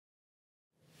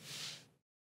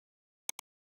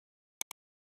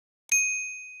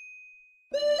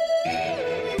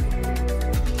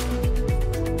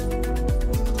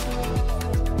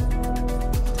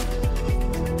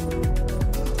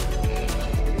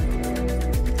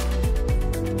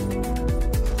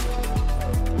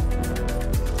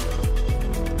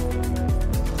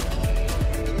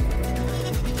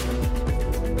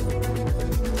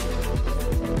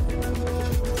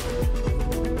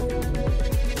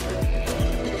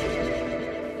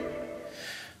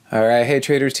All right, hey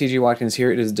traders, TG Watkins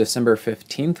here. It is December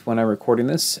 15th when I'm recording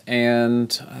this,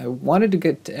 and I wanted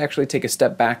to actually take a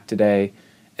step back today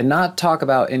and not talk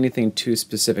about anything too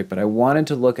specific, but I wanted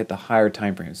to look at the higher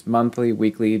time frames, monthly,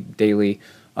 weekly, daily,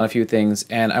 on a few things,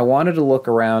 and I wanted to look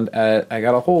around at, I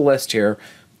got a whole list here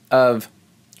of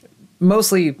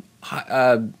mostly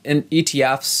in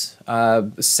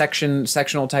ETFs,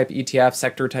 sectional type ETFs,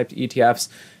 sector type ETFs,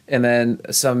 and then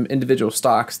some individual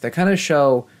stocks that kind of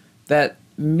show that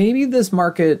maybe this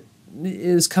market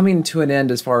is coming to an end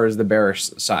as far as the bearish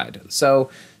side. So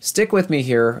stick with me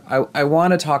here. I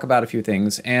want to talk about a few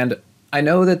things, and I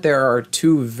know that there are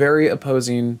two very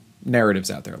opposing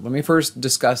narratives out there. Let me first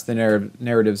discuss the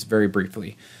narratives very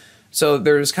briefly. So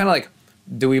there's kind of like,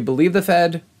 do we believe the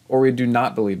Fed or we do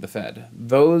not believe the Fed?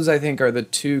 Those, I think, are the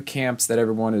two camps that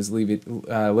everyone is living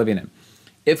in.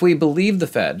 If we believe the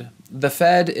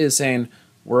Fed is saying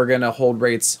we're going to hold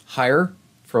rates higher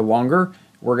for longer.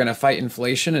 We're going to fight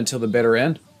inflation until the bitter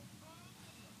end.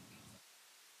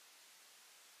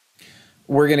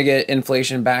 We're going to get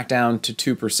inflation back down to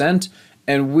 2%,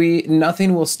 and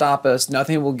nothing will stop us,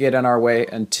 nothing will get in our way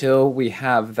until we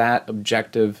have that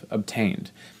objective obtained.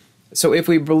 So if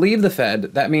we believe the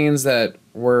Fed, that means that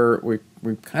we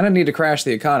kind of need to crash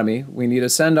the economy. We need to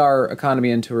send our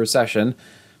economy into a recession.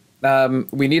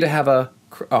 We need to have a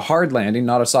hard landing,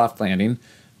 not a soft landing.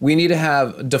 We need to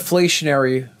have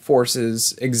deflationary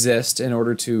forces exist in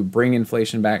order to bring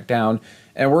inflation back down,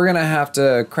 and we're going to have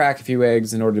to crack a few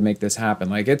eggs in order to make this happen.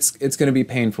 Like it's going to be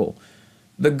painful.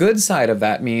 The good side of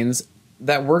that means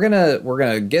that we're going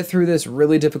to get through this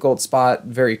really difficult spot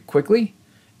very quickly,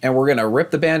 and we're going to rip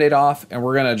the Band-Aid off, and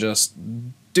we're going to just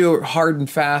do it hard and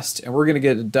fast, and we're going to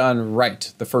get it done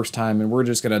right the first time, and we're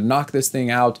just going to knock this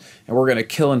thing out, and we're going to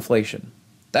kill inflation.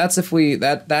 That's if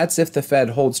the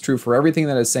Fed holds true for everything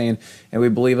that it's saying, and we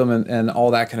believe them and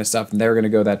all that kind of stuff, and they're going to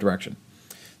go that direction.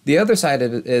 The other side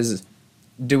of it is,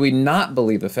 do we not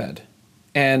believe the Fed?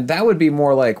 And that would be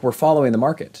more like we're following the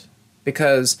market,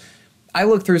 because I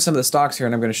look through some of the stocks here,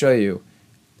 and I'm going to show you,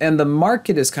 and the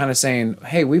market is kind of saying,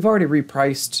 hey, we've already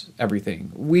repriced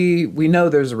everything. We know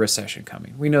there's a recession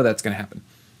coming. We know that's going to happen.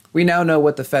 We now know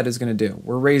what the Fed is going to do.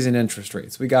 We're raising interest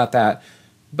rates. We got that.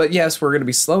 But yes, we're going to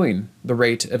be slowing the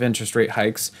rate of interest rate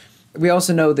hikes. We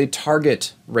also know the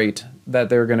target rate that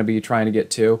they're going to be trying to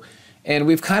get to. And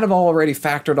we've kind of already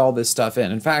factored all this stuff in.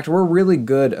 In fact, we're really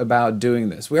good about doing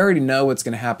this. We already know what's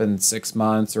going to happen 6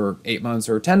 months or 8 months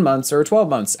or 10 months or 12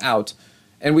 months out.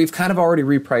 And we've kind of already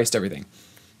repriced everything.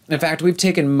 In fact, we've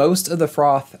taken most of the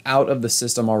froth out of the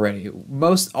system already.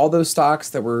 All those stocks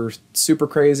that were super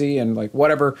crazy and like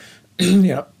whatever,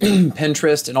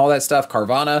 Pinterest and all that stuff,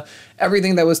 Carvana,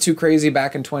 everything that was too crazy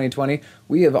back in 2020,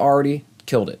 we have already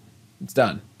killed it. It's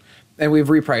done. And we've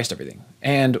repriced everything.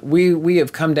 And we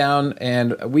have come down,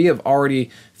 and we have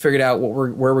already figured out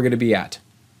where we're going to be at.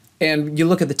 And you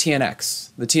look at the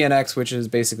TNX, which is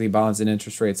basically bonds and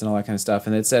interest rates and all that kind of stuff,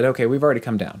 and it said, okay, we've already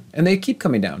come down. And they keep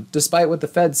coming down, despite what the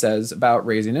Fed says about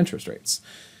raising interest rates.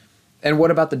 And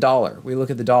what about the dollar? We look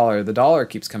at the dollar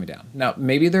keeps coming down. Now,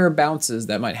 maybe there are bounces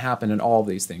that might happen in all of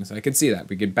these things. I could see that.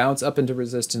 We could bounce up into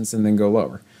resistance and then go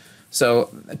lower. So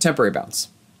a temporary bounce.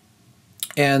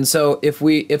 And so if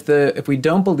we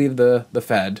don't believe the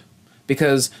Fed,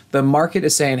 because the market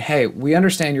is saying, hey, we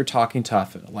understand you're talking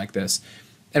tough like this.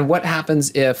 And what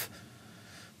happens if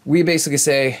we basically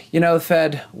say,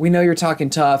 Fed, we know you're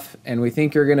talking tough, and we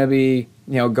think you're going to be,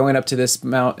 going up to this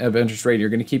amount of interest rate. You're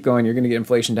going to keep going. You're going to get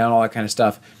inflation down, all that kind of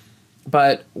stuff.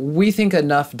 But we think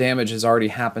enough damage has already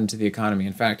happened to the economy.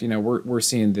 In fact, we're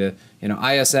seeing the,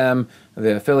 ISM,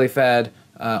 the Philly Fed,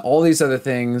 all these other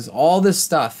things. All this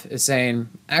stuff is saying,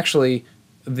 actually,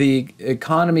 the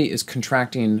economy is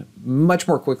contracting much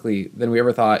more quickly than we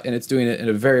ever thought, and it's doing it at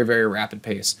a very, very rapid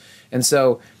pace. And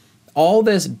so all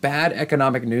this bad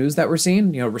economic news that we're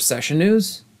seeing, recession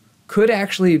news, could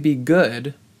actually be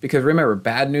good, because remember,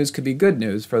 bad news could be good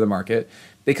news for the market,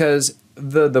 because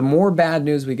the more bad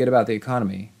news we get about the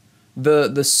economy,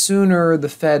 the sooner the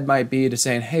Fed might be to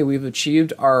saying, hey, we've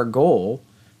achieved our goal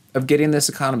of getting this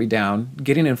economy down,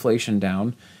 getting inflation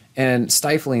down, and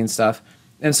stifling stuff.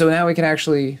 And so now we can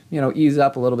actually, ease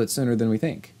up a little bit sooner than we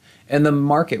think. And the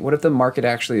market, what if the market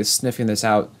actually is sniffing this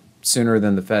out sooner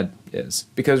than the Fed is?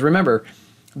 Because remember,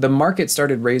 the market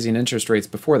started raising interest rates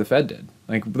before the Fed did.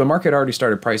 Like, the market already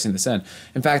started pricing this in.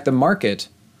 In fact, the market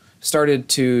started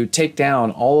to take down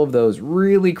all of those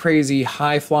really crazy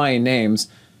high-flying names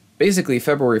basically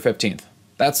February 15th.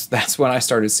 That's when I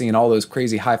started seeing all those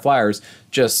crazy high flyers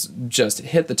just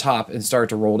hit the top and start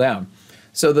to roll down.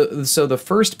 So the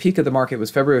first peak of the market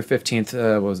was February 15th,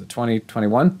 what was it,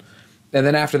 2021? And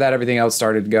then after that, everything else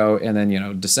started to go. And then, you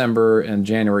know, December and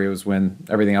January was when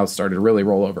everything else started to really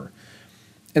roll over.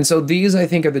 And so these, I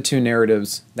think, are the two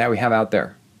narratives that we have out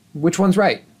there. Which one's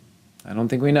right? I don't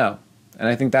think we know. And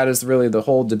I think that is really the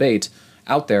whole debate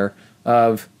out there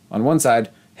of, on one side,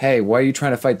 hey, why are you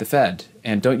trying to fight the Fed?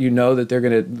 And don't you know that they're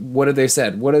going to, what have they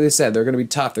said? What have they said? They're going to be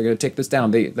tough. They're going to take this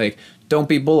down. They like, don't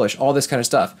be bullish, all this kind of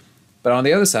stuff. But on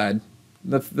the other side,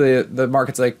 the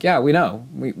market's like, yeah, we know.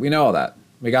 We know all that.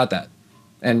 We got that.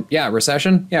 And yeah,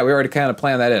 recession? Yeah, we already kind of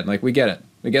planned that in. Like, we get it.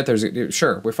 We get there's,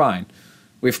 sure, we're fine.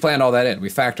 We've planned all that in. We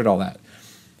factored all that.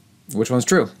 Which one's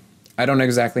true? I don't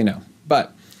exactly know.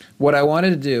 But what I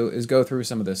wanted to do is go through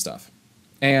some of this stuff.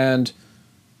 And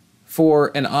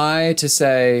for an eye to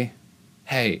say,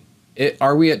 hey,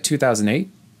 are we at 2008?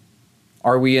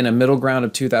 Are we in a middle ground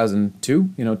of 2002?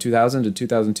 You know, 2000 to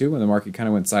 2002 when the market kind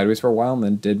of went sideways for a while and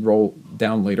then did roll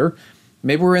down later.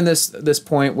 Maybe we're in this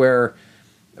point where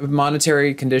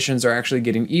monetary conditions are actually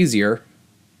getting easier,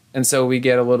 and so we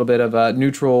get a little bit of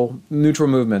neutral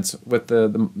movements with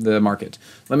the market.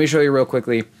 Let me show you real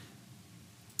quickly.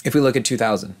 If we look at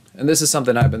 2000, and this is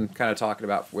something I've been kind of talking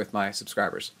about with my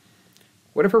subscribers.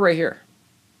 What if we're right here?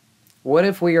 What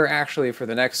if we are actually, for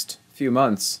the next few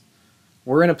months,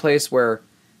 we're in a place where,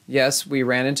 yes, we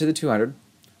ran into the 200,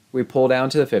 we pull down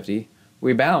to the 50,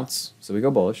 we bounce, so we go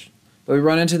bullish, but we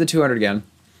run into the 200 again,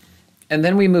 and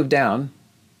then we move down.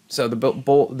 So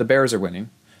the bears are winning,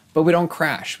 but we don't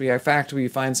crash. In fact, we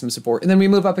find some support, and then we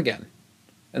move up again,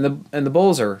 and the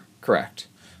bulls are correct.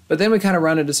 But then we kind of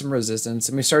run into some resistance,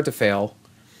 and we start to fail,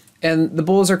 and the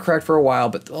bulls are correct for a while.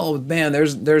 But oh man,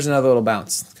 there's another little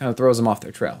bounce, kind of throws them off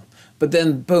their trail. But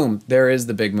then boom, there is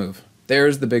the big move.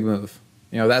 There's the big move.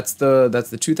 You know, that's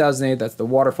the 2008. That's the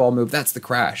waterfall move. That's the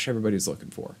crash everybody's looking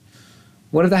for.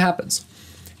 What if that happens?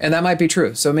 And that might be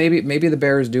true. So maybe the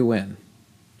bears do win.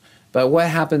 But what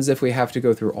happens if we have to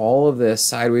go through all of this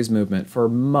sideways movement for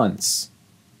months?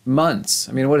 Months.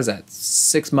 I mean, what is that?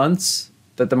 6 months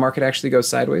that the market actually goes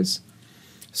sideways?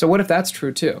 So what if that's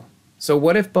true too? So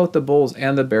what if both the bulls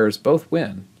and the bears both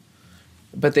win,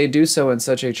 but they do so in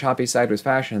such a choppy sideways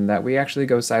fashion that we actually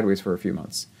go sideways for a few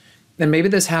months? And maybe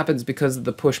this happens because of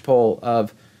the push-pull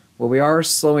of, well, we are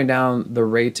slowing down the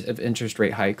rate of interest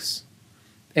rate hikes.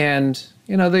 And,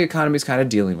 you know, the economy's kind of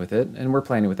dealing with it, and we're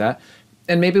planning with that.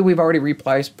 And maybe we've already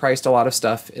priced a lot of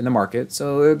stuff in the market,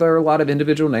 so there are a lot of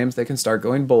individual names that can start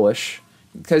going bullish.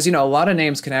 Because, you know, a lot of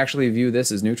names can actually view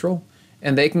this as neutral,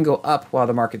 and they can go up while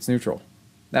the market's neutral.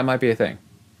 That might be a thing.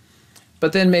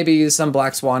 But then maybe some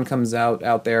black swan comes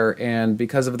out there, and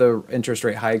because of the interest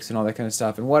rate hikes and all that kind of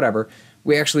stuff and whatever,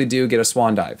 we actually do get a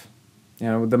swan dive. You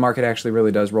know, the market actually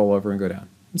really does roll over and go down.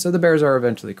 And so the bears are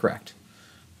eventually correct.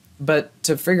 But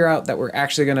to figure out that we're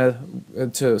actually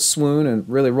going to swoon and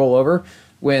really roll over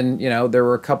when, you know, there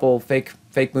were a couple fake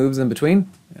moves in between,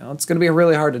 you know, it's going to be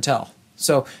really hard to tell.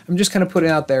 So I'm just kind of putting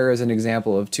out there as an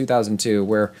example of 2002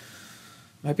 where it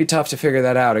might be tough to figure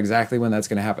that out exactly when that's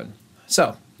going to happen.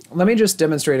 So let me just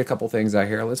demonstrate a couple things out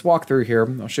here. Let's walk through here.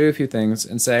 I'll show you a few things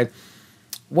and say,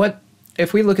 what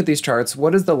if we look at these charts,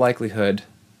 what is the likelihood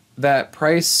that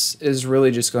price is really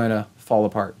just going to fall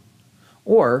apart?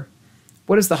 Or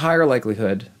what is the higher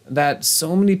likelihood that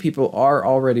so many people are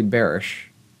already bearish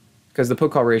because the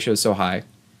put-call ratio is so high,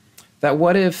 that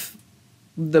what if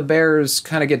the bears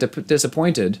kind of get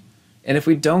disappointed, and if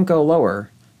we don't go lower,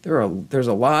 there's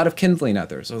a lot of kindling out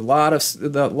there. There's a lot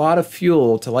of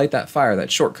fuel to light that fire,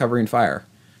 that short covering fire,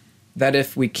 that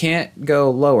if we can't go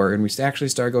lower and we actually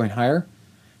start going higher,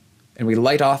 and we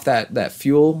light off that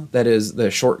fuel that is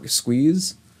the short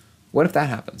squeeze, what if that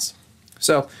happens?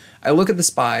 So I look at the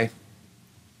SPY,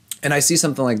 and I see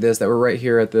something like this, that we're right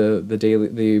here at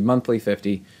the monthly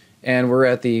 50, and we're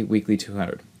at the weekly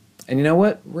 200. And you know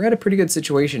what? We're at a pretty good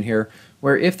situation here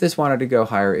where if this wanted to go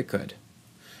higher, it could.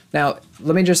 Now,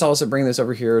 let me just also bring this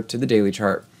over here to the daily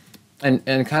chart and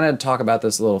kind of talk about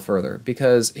this a little further,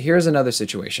 because here's another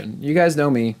situation. You guys know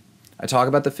me. I talk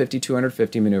about the 50,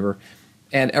 250 maneuver,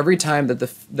 and every time that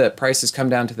the prices come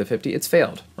down to the 50, it's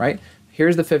failed, right?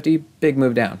 Here's the 50, big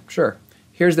move down. Sure.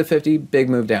 Here's the 50, big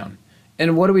move down.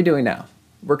 And what are we doing now?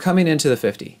 We're coming into the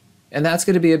 50, and that's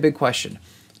going to be a big question.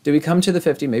 Do we come to the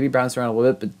 50, maybe bounce around a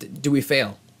little bit, but do we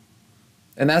fail?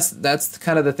 And that's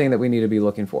kind of the thing that we need to be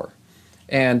looking for.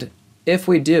 And if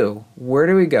we do, where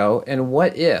do we go? And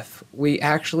what if we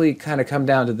actually kind of come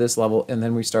down to this level and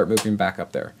then we start moving back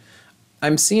up there?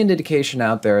 I'm seeing indication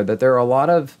out there that there are a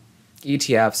lot of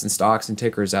ETFs and stocks and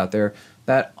tickers out there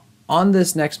that on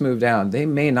this next move down, they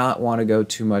may not want to go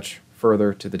too much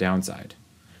further to the downside.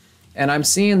 And I'm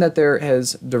seeing that there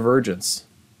is divergence.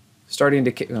 starting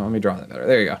to, let me draw that better.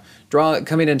 There you go.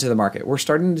 Coming into the market. We're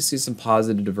starting to see some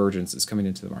positive divergences coming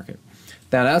into the market.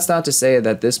 Now, that's not to say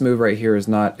that this move right here is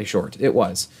not a short. It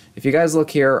was. If you guys look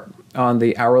here on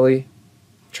the hourly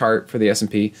chart for the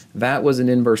S&P, that was an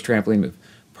inverse trampoline move.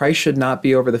 Price should not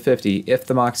be over the 50 if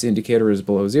the Moxie indicator is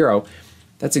below 0.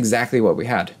 That's exactly what we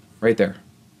had right there.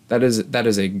 That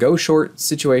is a go short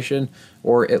situation,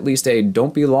 or at least a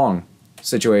don't be long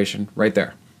situation right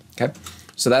there. Okay,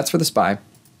 so that's for the SPY.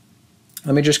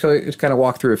 Let me just kind of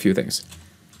walk through a few things.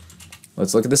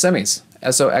 Let's look at the semis,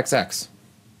 SOXX.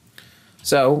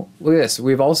 So look at this.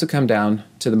 We've also come down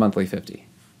to the monthly 50.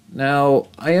 Now,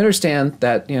 I understand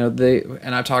that,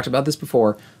 and I've talked about this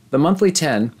before, the monthly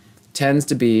 10 tends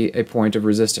to be a point of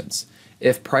resistance.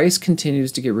 If price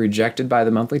continues to get rejected by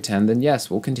the monthly 10, then yes,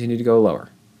 we'll continue to go lower.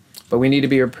 But we need to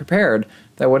be prepared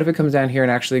that what if it comes down here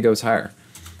and actually goes higher?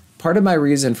 Part of my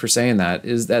reason for saying that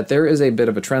is that there is a bit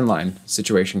of a trend line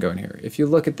situation going here. If you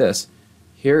look at this,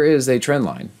 here is a trend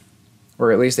line,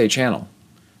 or at least a channel.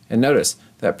 And notice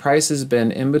that price has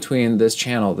been in between this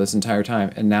channel this entire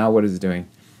time, and now what is it doing?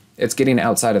 It's getting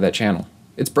outside of that channel.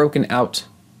 It's broken out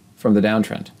from the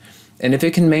downtrend. And if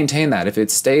it can maintain that, if it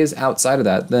stays outside of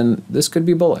that, then this could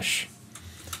be bullish.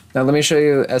 Now let me show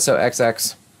you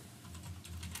SOXX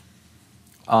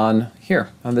on here,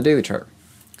 on the daily chart.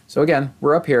 So again,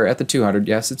 we're up here at the 200.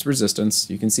 Yes, it's resistance.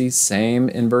 You can see same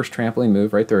inverse trampoline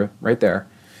move right there.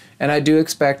 And I do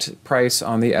expect price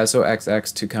on the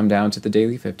SOXX to come down to the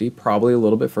daily 50, probably a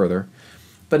little bit further.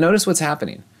 But notice what's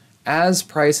happening. As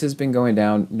price has been going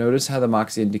down, notice how the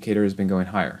Moxie indicator has been going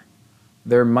higher.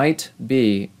 There might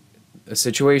be a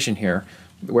situation here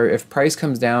where if price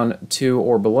comes down to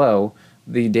or below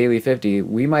the daily 50,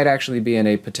 we might actually be in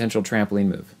a potential trampoline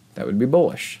move. That would be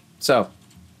bullish. So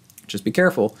just be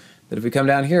careful that if we come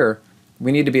down here,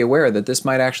 we need to be aware that this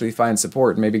might actually find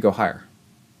support and maybe go higher.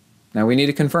 Now we need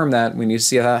to confirm that. We need to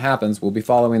see how that happens. We'll be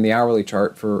following the hourly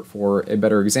chart for a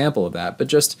better example of that, but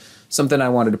just something I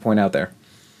wanted to point out there.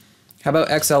 How about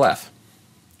XLF?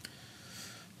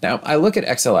 Now I look at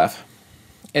XLF,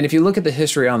 and if you look at the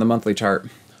history on the monthly chart,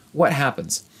 what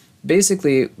happens?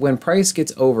 Basically, when price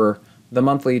gets over the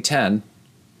monthly 10,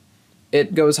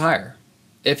 it goes higher.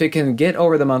 If it can get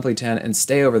over the monthly 10 and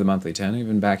stay over the monthly 10,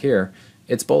 even back here,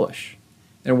 it's bullish.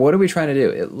 And what are we trying to do?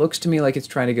 It looks to me like it's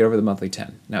trying to get over the monthly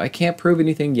 10. Now, I can't prove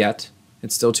anything yet.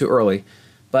 It's still too early.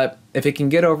 But if it can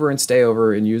get over and stay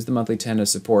over and use the monthly 10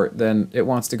 as support, then it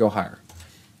wants to go higher.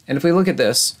 And if we look at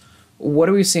this, what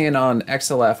are we seeing on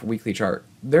XLF weekly chart?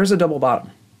 There's a double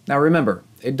bottom. Now remember,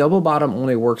 a double bottom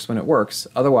only works when it works.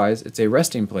 Otherwise, it's a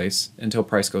resting place until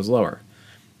price goes lower.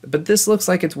 But this looks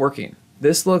like it's working.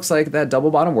 This looks like that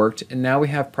double bottom worked, and now we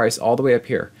have price all the way up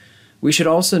here. We should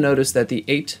also notice that the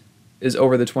 8 is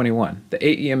over the 21. The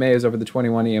 8 EMA is over the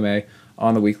 21 EMA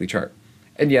on the weekly chart.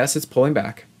 And yes, it's pulling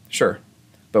back, sure.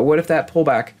 But what if that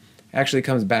pullback actually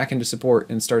comes back into support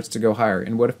and starts to go higher?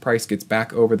 And what if price gets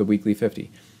back over the weekly 50?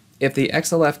 If the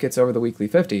XLF gets over the weekly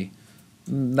 50,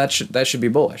 that should be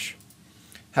bullish.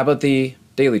 How about the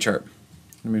daily chart?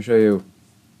 Let me show you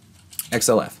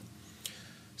XLF.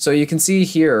 So you can see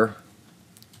here,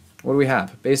 what do we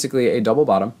have? Basically a double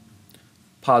bottom,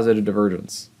 positive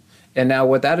divergence. And now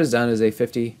what that has done is a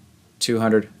 50,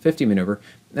 200, 50 maneuver.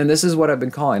 And this is what I've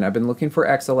been calling. I've been looking for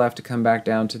XLF to come back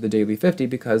down to the daily 50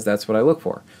 because that's what I look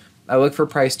for. I look for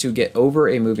price to get over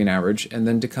a moving average and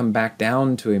then to come back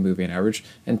down to a moving average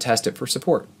and test it for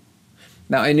support.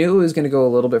 Now I knew it was going to go a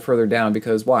little bit further down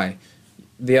because why?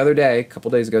 The other day, a couple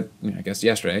days ago, I guess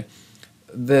yesterday,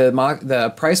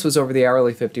 the price was over the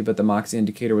hourly 50, but the Moxie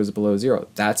indicator was below 0.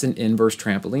 That's an inverse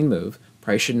trampoline move.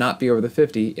 Price should not be over the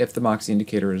 50 if the Moxie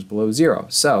indicator is below 0.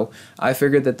 So I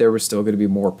figured that there was still going to be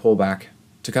more pullback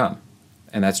to come,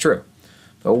 and that's true.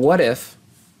 But what if,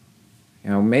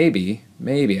 maybe,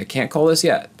 I can't call this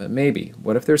yet, but maybe,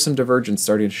 what if there's some divergence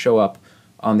starting to show up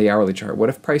on the hourly chart? What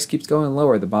if price keeps going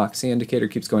lower, the Moxie indicator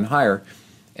keeps going higher,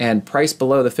 and price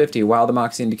below the 50 while the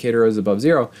Moxie indicator is above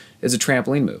 0 is a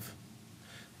trampoline move?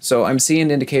 So I'm seeing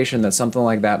an indication that something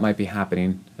like that might be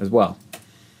happening as well.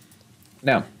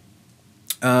 Now,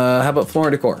 how about floor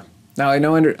and decor? Now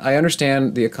I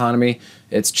understand the economy.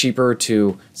 It's cheaper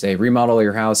to say remodel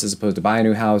your house as opposed to buy a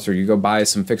new house, or you go buy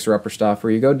some fixer-upper stuff,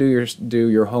 or you go do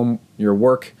your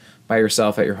work by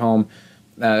yourself at your home,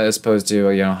 as opposed to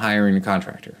hiring a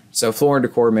contractor. So floor and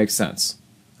decor makes sense.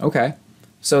 Okay,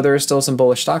 so there are still some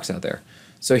bullish stocks out there.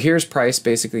 So here's price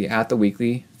basically at the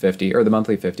weekly 50 or the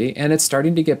monthly 50, and it's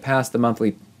starting to get past the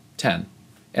monthly 10.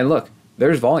 And look,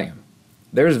 there's volume.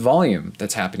 There's volume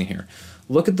that's happening here.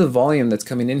 Look at the volume that's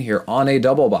coming in here on a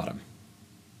double bottom.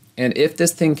 And if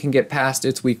this thing can get past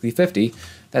its weekly 50,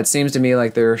 that seems to me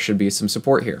like there should be some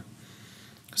support here.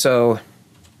 So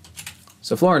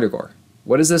Floor and Decor,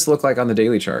 what does this look like on the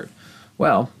daily chart?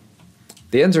 Well,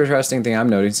 the interesting thing I'm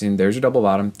noticing, there's your double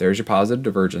bottom, there's your positive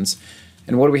divergence.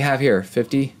 And what do we have here?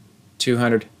 50,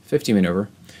 200, 50 maneuver.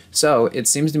 So it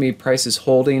seems to me price is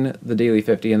holding the daily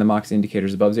 50 and the Moxie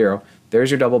indicators above zero.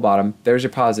 There's your double bottom, there's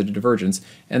your positive divergence,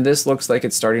 and this looks like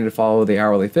it's starting to follow the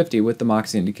hourly 50 with the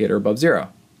Moxie indicator above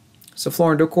zero. So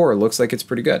Floor and Decor looks like it's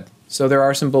pretty good. So there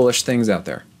are some bullish things out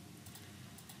there.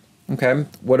 Okay,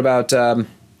 what about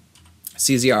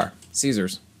CZR,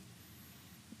 Caesars?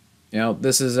 You know,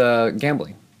 this is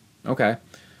gambling. Okay.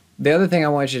 The other thing I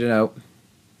want you to know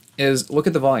is look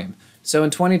at the volume. So in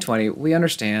 2020, we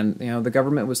understand, you know, the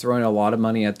government was throwing a lot of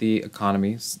money at the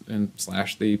economy and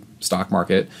 / the stock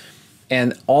market,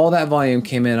 and all that volume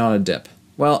came in on a dip.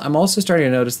 Well, I'm also starting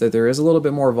to notice that there is a little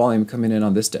bit more volume coming in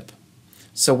on this dip.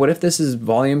 So what if this is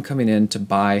volume coming in to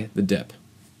buy the dip?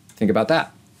 Think about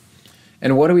that.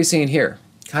 And what are we seeing here?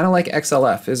 Kind of like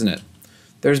XLF, isn't it?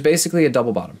 There's basically a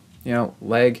double bottom. You know,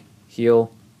 leg,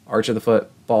 heel, arch of the foot,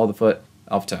 ball of the foot,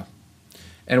 alpha toe.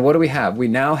 And what do we have? We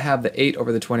now have the 8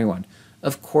 over the 21.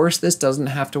 Of course, this doesn't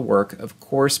have to work. Of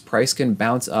course, price can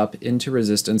bounce up into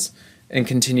resistance and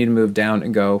continue to move down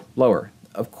and go lower.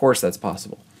 Of course, that's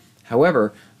possible.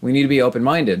 However, we need to be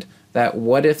open-minded that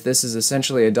what if this is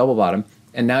essentially a double bottom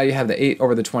and now you have the 8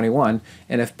 over the 21,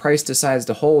 and if price decides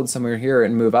to hold somewhere here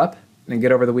and move up and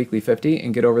get over the weekly 50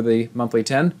 and get over the monthly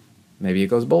 10, maybe it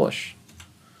goes bullish.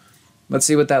 Let's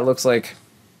see what that looks like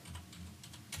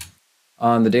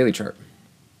on the daily chart.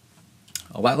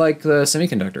 A lot like the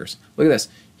semiconductors. Look at this.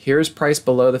 Here's price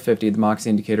below the 50, the Moxie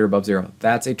indicator above zero.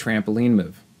 That's a trampoline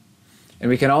move. And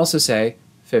we can also say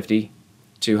 50,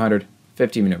 200,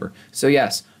 50 maneuver. So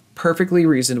yes, perfectly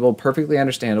reasonable, perfectly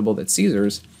understandable that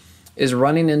Caesars is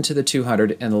running into the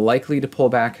 200 and likely to pull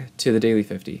back to the daily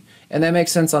 50. And that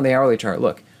makes sense on the hourly chart.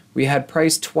 Look, we had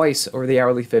price twice over the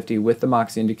hourly 50 with the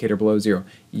Moxie indicator below zero.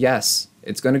 Yes,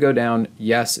 it's going to go down.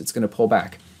 Yes, it's going to pull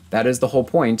back. That is the whole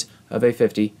point of a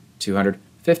 50, 200,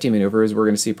 50 maneuver, is we're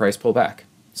going to see price pull back.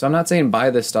 So I'm not saying buy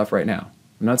this stuff right now.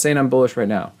 I'm not saying I'm bullish right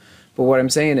now. But what I'm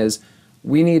saying is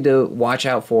we need to watch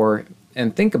out for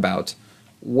and think about,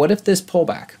 what if this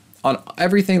pullback on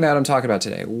everything that I'm talking about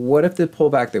today, what if the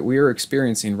pullback that we are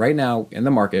experiencing right now in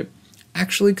the market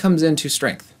actually comes into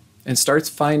strength and starts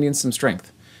finding some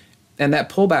strength? And that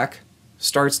pullback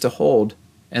starts to hold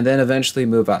and then eventually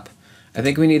move up. I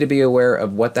think we need to be aware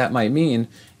of what that might mean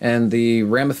and the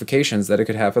ramifications that it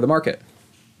could have for the market.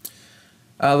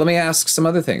 Let me ask some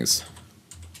other things.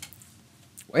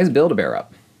 Why is Build-A-Bear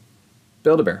up?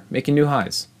 Build-A-Bear making new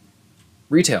highs.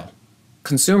 Retail,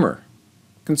 consumer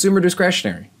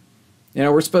discretionary. You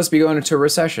know, we're supposed to be going into a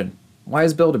recession. Why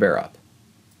is Build-A-Bear up?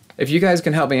 If you guys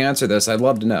can help me answer this, I'd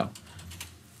love to know.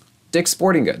 Dick's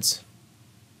Sporting Goods,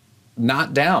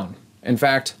 not down. In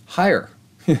fact, higher.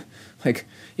 Like,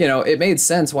 you know, it made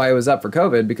sense why it was up for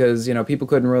COVID, because, you know, people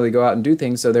couldn't really go out and do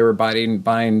things, so they were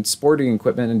buying sporting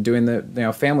equipment and doing the, you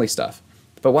know, family stuff.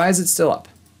 But why is it still up?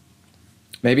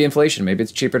 Maybe inflation. Maybe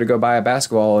it's cheaper to go buy a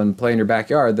basketball and play in your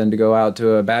backyard than to go out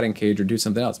to a batting cage or do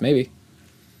something else. Maybe.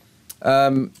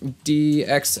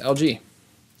 DXLG.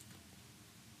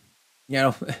 You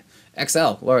know,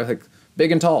 XL, or like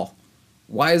big and tall.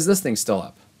 Why is this thing still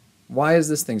up? Why is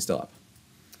this thing still up?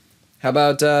 How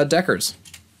about Decor's?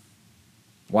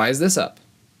 Why is this up?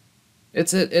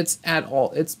 It's at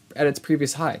its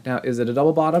previous high. Now, is it a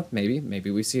double bottom? Maybe. Maybe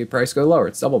we see a price go lower.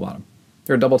 It's double bottom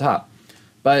or double top.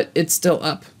 But it's still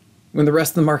up when the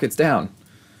rest of the market's down.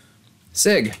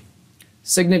 Signet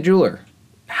Jeweler,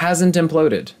 hasn't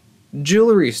imploded.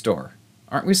 Jewelry store,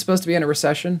 aren't we supposed to be in a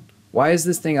recession? Why is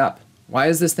this thing up? Why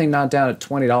is this thing not down at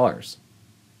 $20?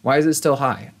 Why is it still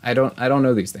high? I don't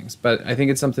know these things, but I think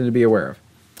it's something to be aware of.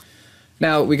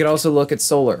 Now, we could also look at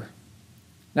solar.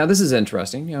 Now, this is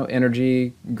interesting. You know,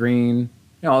 energy, green, you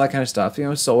know, all that kind of stuff. You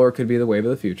know, solar could be the wave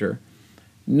of the future.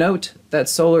 Note that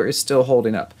solar is still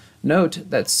holding up. Note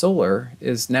that solar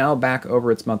is now back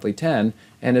over its monthly 10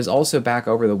 and is also back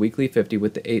over the weekly 50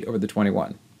 with the 8 over the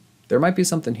 21. There might be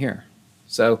something here.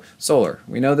 So, solar.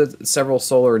 We know that several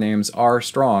solar names are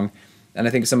strong, and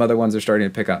I think some other ones are starting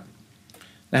to pick up.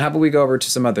 Now, how about we go over to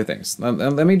some other things?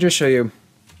 Let me just show you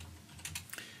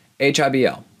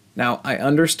HIBL. Now, I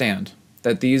understand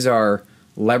that these are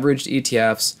leveraged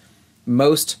ETFs.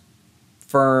 Most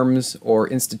firms or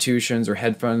institutions or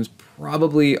hedge funds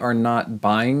probably are not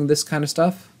buying this kind of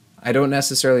stuff. I don't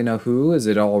necessarily know who. Is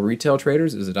it all retail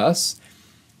traders? Is it us?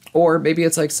 Or maybe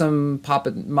it's like some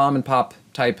mom and pop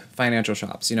type financial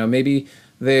shops. You know, maybe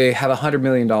they have $100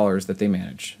 million that they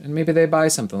manage, and maybe they buy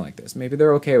something like this. Maybe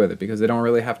they're okay with it because they don't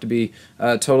really have to be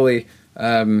totally,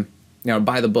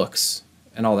 by the books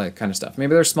and all that kind of stuff.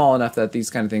 Maybe they're small enough that these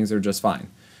kind of things are just fine.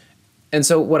 And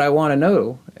so what I want to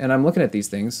know, and I'm looking at these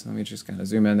things, let me just kind of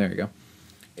zoom in, there you go,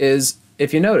 is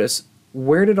if you notice,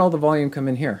 where did all the volume come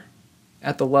in here?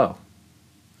 At the low.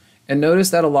 And notice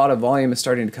that a lot of volume is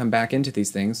starting to come back into these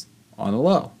things on the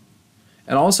low.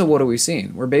 And also, what are we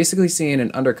seeing? We're basically seeing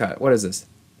an undercut. What is this?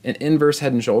 An inverse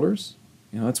head and shoulders?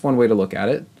 That's one way to look at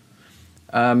it.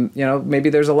 Maybe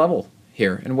there's a level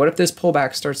here. And what if this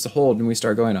pullback starts to hold and we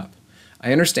start going up?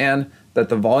 I understand that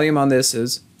the volume on this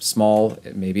is small.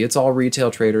 Maybe it's all retail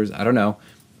traders. I don't know.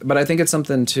 But I think it's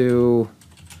something to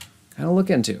kind of look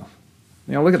into.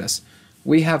 Look at this.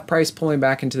 We have price pulling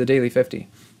back into the daily 50.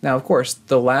 Now, of course,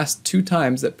 the last 2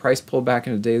 times that price pulled back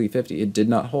into daily 50, it did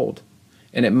not hold.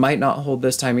 And it might not hold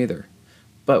this time either.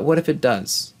 But what if it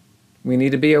does? We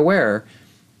need to be aware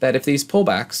that if these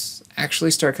pullbacks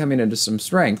actually start coming into some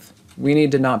strength, we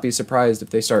need to not be surprised if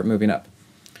they start moving up.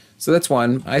 So that's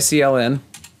one. ICLN.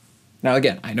 Now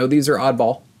again, I know these are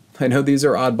oddball. I know these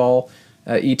are oddball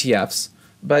ETFs,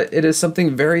 but it is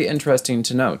something very interesting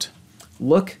to note.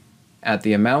 Look at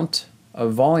the amount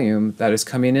of volume that is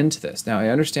coming into this. Now I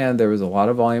understand there was a lot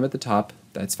of volume at the top.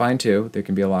 That's fine too. There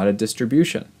can be a lot of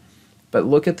distribution. But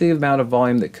look at the amount of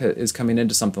volume that is coming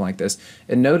into something like this.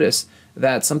 And notice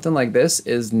that something like this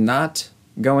is not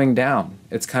going down.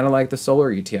 It's kind of like the solar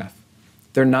ETF.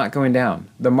 They're not going down.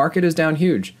 The market is down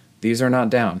huge. These are not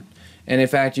down. And in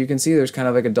fact, you can see there's kind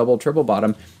of like a double, triple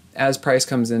bottom as price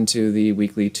comes into the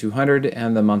weekly 200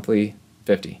 and the monthly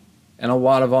 50. And a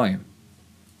lot of volume.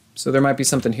 So there might be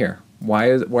something here. Why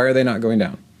are they not going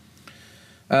down?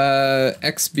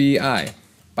 XBI,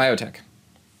 Biotech.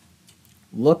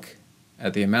 Look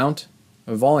at the amount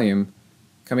of volume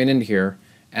coming into here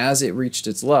as it reached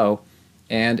its low,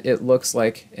 and it looks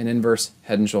like an inverse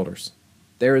head and shoulders.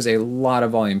 There is a lot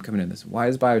of volume coming in this. Why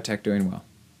is Biotech doing well?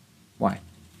 Why?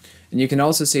 And you can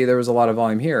also see there was a lot of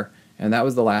volume here, and that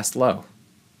was the last low.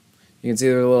 You can see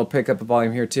there's a little pickup of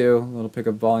volume here too, a little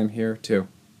pickup of volume here too.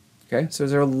 Okay, so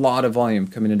there's a lot of volume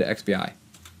coming into XBI.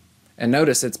 And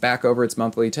notice it's back over its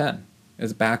monthly 10.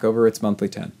 It's back over its monthly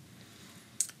 10.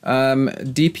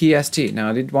 DPST. Now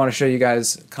I did want to show you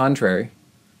guys contrary.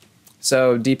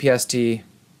 So DPST,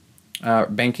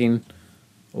 banking,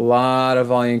 a lot of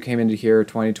volume came into here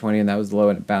 2020 and that was low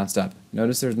and it bounced up.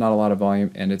 Notice there's not a lot of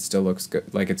volume and it still looks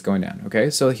good, like it's going down. Okay,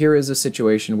 so here is a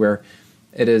situation where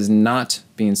it is not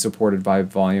being supported by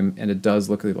volume and it does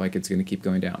look like it's going to keep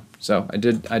going down. So I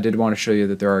did want to show you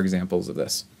that there are examples of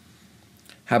this.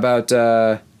 How about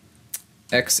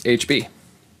XHB?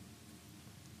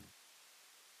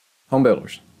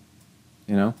 Homebuilders,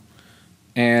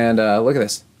 and look at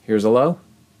this. Here's a low,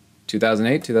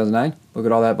 2008, 2009. Look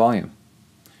at all that volume.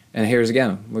 And here's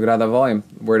again, look at all that volume.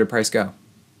 Where did price go?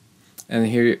 And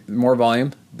here, more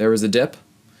volume. There was a dip.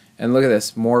 And look at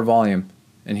this, more volume.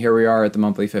 And here we are at the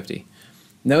monthly 50.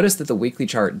 Notice that the weekly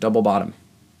chart, double bottom.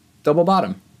 Double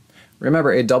bottom.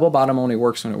 Remember, a double bottom only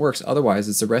works when it works. Otherwise,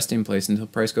 it's a resting place until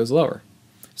price goes lower.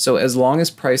 So as long as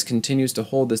price continues to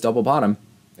hold this double bottom,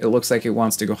 it looks like it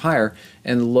wants to go higher.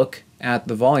 And look at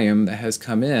the volume that has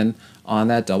come in on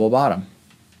that double bottom.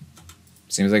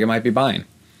 Seems like it might be buying.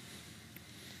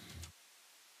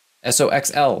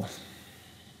 SOXL.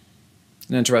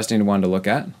 An interesting one to look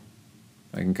at.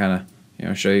 I can kind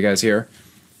of show you guys here.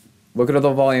 Look at all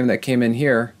the volume that came in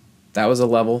here. That was a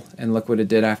level, and look what it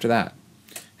did after that.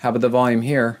 How about the volume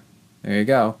here? There you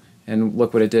go. And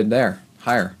look what it did there.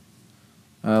 Higher.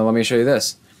 Let me show you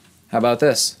this. How about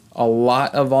this? A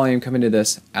lot of volume coming to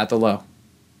this at the low.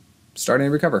 Starting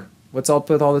to recover. What's up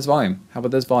with all this volume? How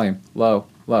about this volume? Low,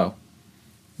 low.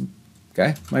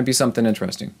 Okay, might be something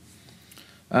interesting.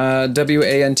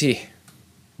 WANT.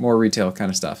 More retail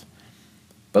kind of stuff.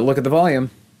 But look at the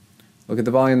volume. Look at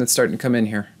the volume that's starting to come in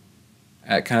here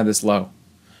at kind of this low.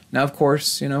 Now, of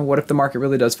course, what if the market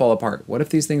really does fall apart? What if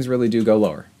these things really do go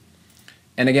lower?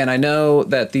 And again, I know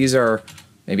that these are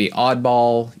maybe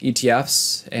oddball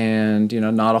ETFs and,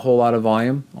 not a whole lot of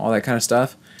volume, all that kind of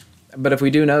stuff. But if we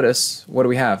do notice, what do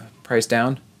we have? Price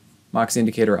down, Moxie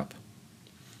indicator up.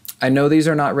 I know these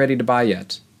are not ready to buy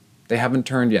yet. They haven't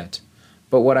turned yet.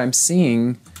 But what I'm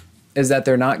seeing is that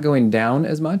they're not going down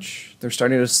as much. They're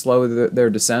starting to slow their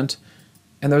descent.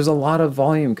 And there's a lot of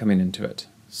volume coming into it.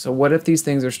 So what if these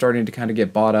things are starting to kind of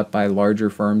get bought up by larger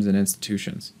firms and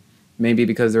institutions? Maybe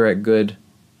because they're at good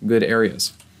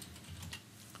areas.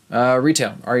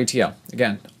 Retail, RETL.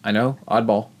 Again, I know,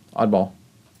 oddball.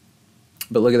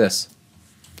 But look at this.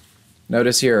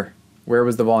 Notice here, where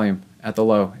was the volume? At the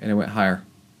low, and it went higher.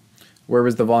 Where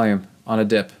was the volume on a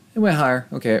dip? It went higher.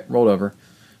 Okay, it rolled over.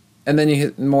 And then you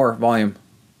hit more volume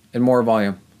and more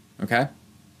volume. Okay?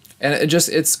 And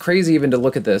it's crazy even to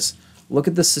look at this. Look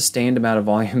at the sustained amount of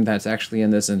volume that's actually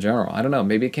in this in general. I don't know.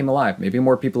 Maybe it came alive. Maybe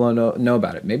more people know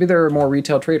about it. Maybe there are more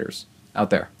retail traders out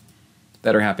there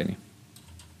that are happening.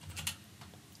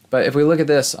 But if we look at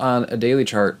this on a daily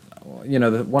chart, you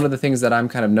know, one of the things that I'm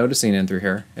kind of noticing in through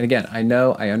here, and again,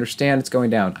 I understand it's going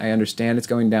down. I understand it's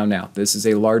going down now. This is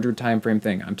a larger time frame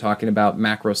thing. I'm talking about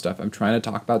macro stuff. I'm trying to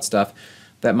talk about stuff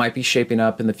that might be shaping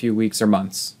up in the few weeks or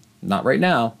months. Not right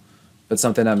now, but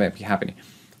something that might be happening.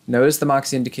 Notice the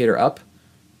Moxie indicator up.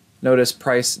 Notice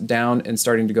price down and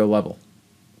starting to go level.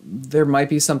 There might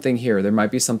be something here. There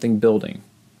might be something building.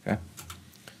 Okay.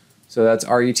 So that's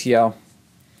RETL.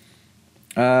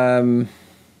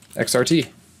 XRT.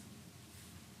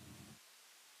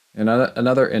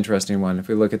 Another interesting one. If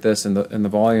we look at this in the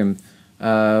volume,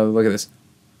 look at this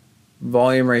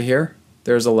volume right here.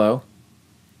 There's a low.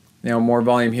 You know, more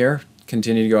volume here.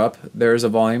 Continue to go up. There's a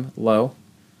volume low.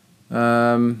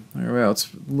 It's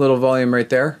little volume right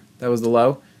there. That was the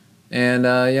low. And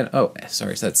yeah. Oh,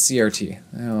 sorry. So that's CRT.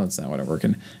 Oh, it's not what I'm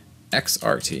working.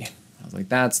 XRT. I was like,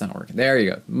 that's not working. There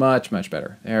you go. Much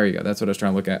better. There you go. That's what I was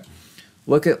trying to look at.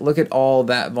 Look at all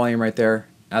that volume right there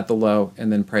at the low,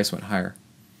 and then price went higher.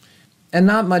 And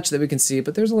not much that we can see,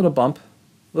 but there's a little bump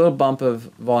of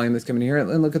volume that's coming here.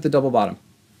 And look at the double bottom.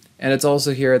 And it's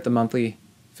also here at the monthly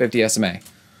 50 SMA.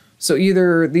 So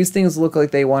either these things look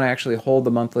like they want to actually hold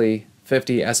the monthly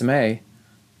 50 SMA,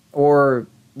 or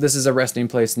this is a resting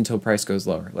place until price goes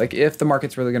lower. Like if the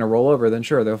market's really going to roll over, then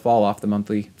sure, they'll fall off the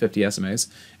monthly 50 SMAs.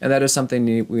 And that is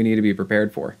something we need to be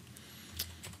prepared for.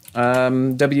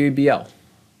 WBL.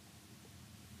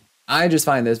 I just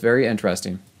find this very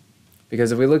interesting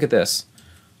because if we look at this,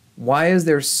 why is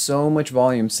there so much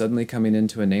volume suddenly coming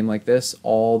into a name like this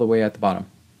all the way at the bottom?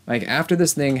 Like after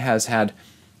this thing has had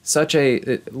such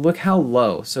a, look how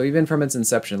low, so even from its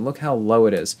inception, look how low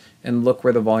it is, and look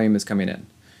where the volume is coming in.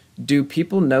 Do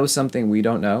people know something we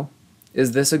don't know?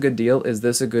 Is this a good deal? Is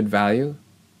this a good value?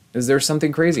 Is there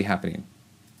something crazy happening?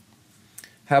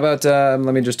 How about,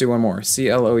 let me just do one more,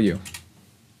 CLOU.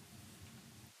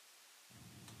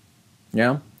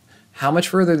 Yeah? How much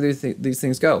further do these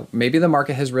things go? Maybe the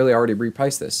market has really already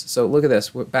repriced this. So look at this,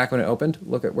 back when it opened,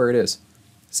 look at where it is.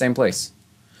 Same place.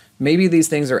 Maybe these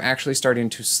things are actually starting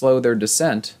to slow their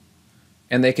descent,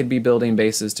 and they could be building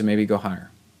bases to maybe go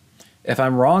higher. If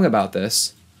I'm wrong about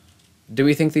this, do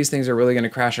we think these things are really going to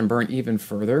crash and burn even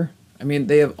further? I mean,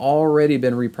 they have already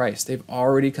been repriced. They've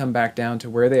already come back down to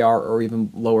where they are or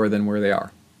even lower than where they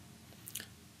are.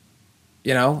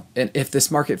 You know, and if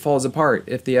this market falls apart,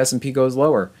 if the S&P goes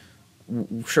lower,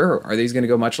 sure, are these going to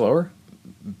go much lower?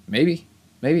 Maybe.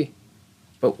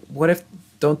 But what if,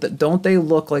 don't they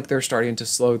look like they're starting to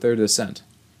slow their descent?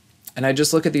 And I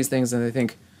just look at these things and I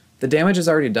think the damage is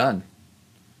already done.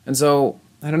 And so,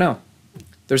 I don't know.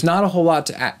 There's not a whole lot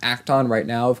to act on right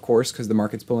now, of course, because the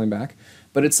market's pulling back.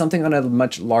 But it's something on a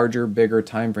much larger, bigger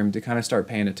time frame to kind of start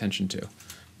paying attention to.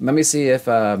 Let me see if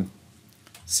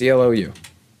CLOU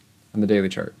on the daily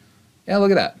chart. Yeah,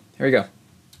 look at that. Here we go.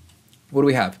 What do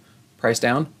we have? Price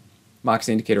down,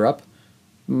 Moxie indicator up.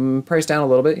 Price down a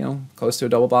little bit, you know, close to a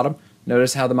double bottom.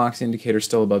 Notice how the Moxie indicator is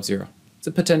still above zero. It's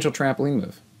a potential trampoline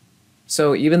move.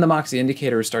 So even the Moxie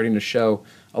indicator is starting to show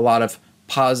a lot of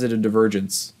positive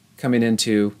divergence coming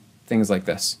into things like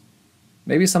this.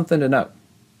 Maybe something to note.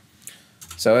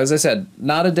 So as I said,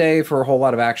 not a day for a whole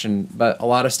lot of action, but a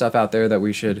lot of stuff out there that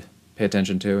we should pay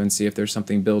attention to and see if there's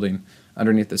something building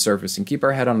underneath the surface and keep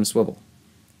our head on a swivel.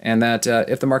 And that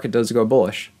if the market does go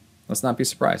bullish, let's not be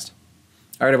surprised.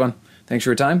 All right, everyone. Thanks for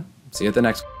your time. See you at the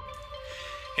next one.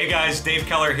 Hey guys, Dave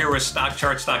Keller here with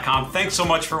StockCharts.com. Thanks so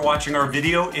much for watching our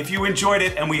video. If you enjoyed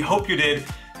it, and we hope you did,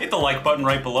 hit the like button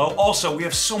right below. Also, we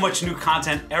have so much new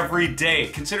content every day.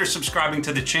 Consider subscribing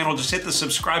to the channel. Just hit the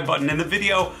subscribe button in the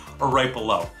video or right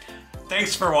below.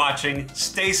 Thanks for watching.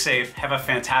 Stay safe. Have a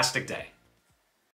fantastic day.